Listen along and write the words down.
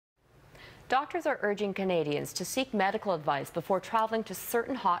Doctors are urging Canadians to seek medical advice before traveling to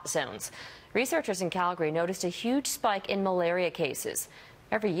certain hot zones. Researchers in Calgary noticed a huge spike in malaria cases.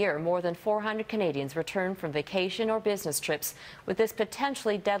 Every year, more than 400 Canadians return from vacation or business trips with this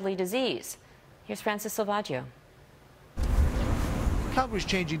potentially deadly disease. Here's Francis Silvaggio. Calgary's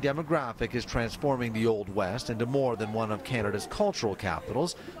changing demographic is transforming the Old West into more than one of Canada's cultural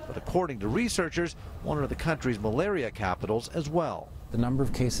capitals, but according to researchers, one of the country's malaria capitals as well. The number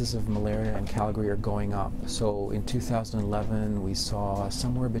of cases of malaria in Calgary are going up. So in 2011, we saw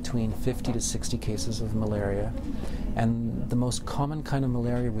somewhere between 50 to 60 cases of malaria. And the most common kind of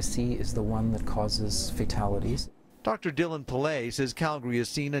malaria we see is the one that causes fatalities. Dr. Dylan Pillay says Calgary has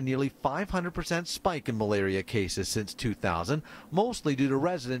seen a nearly 500% spike in malaria cases since 2000, mostly due to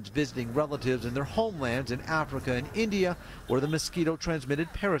residents visiting relatives in their homelands in Africa and India, where the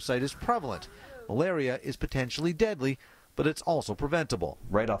mosquito-transmitted parasite is prevalent. Malaria is potentially deadly, but it's also preventable.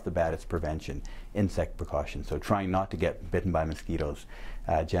 Right off the bat, it's prevention, insect precaution. So trying not to get bitten by mosquitoes,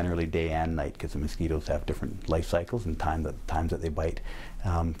 generally day and night, because the mosquitoes have different life cycles and times that they bite.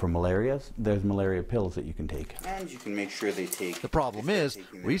 For malaria, there's malaria pills that you can take. And you can make sure they take... The problem is,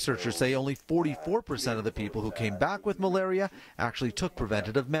 researchers say only 44% of the people who came back with malaria actually took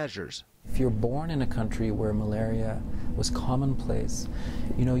preventative measures. If you're born in a country where malaria was commonplace,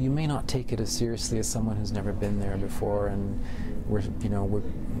 you may not take it as seriously as someone who's never been there before, and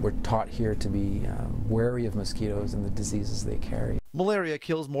we're taught here to be wary of mosquitoes and the diseases they carry. Malaria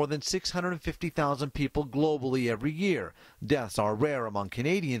kills more than 650,000 people globally every year. Deaths are rare among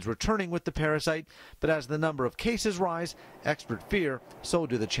Canadians returning with the parasite, but as the number of cases rise, experts fear so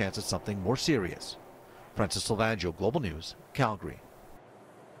do the chance of something more serious. Francis Silvaggio, Global News, Calgary.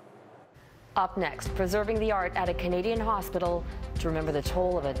 Up next, preserving the art at a Canadian hospital to remember the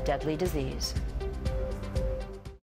toll of a deadly disease.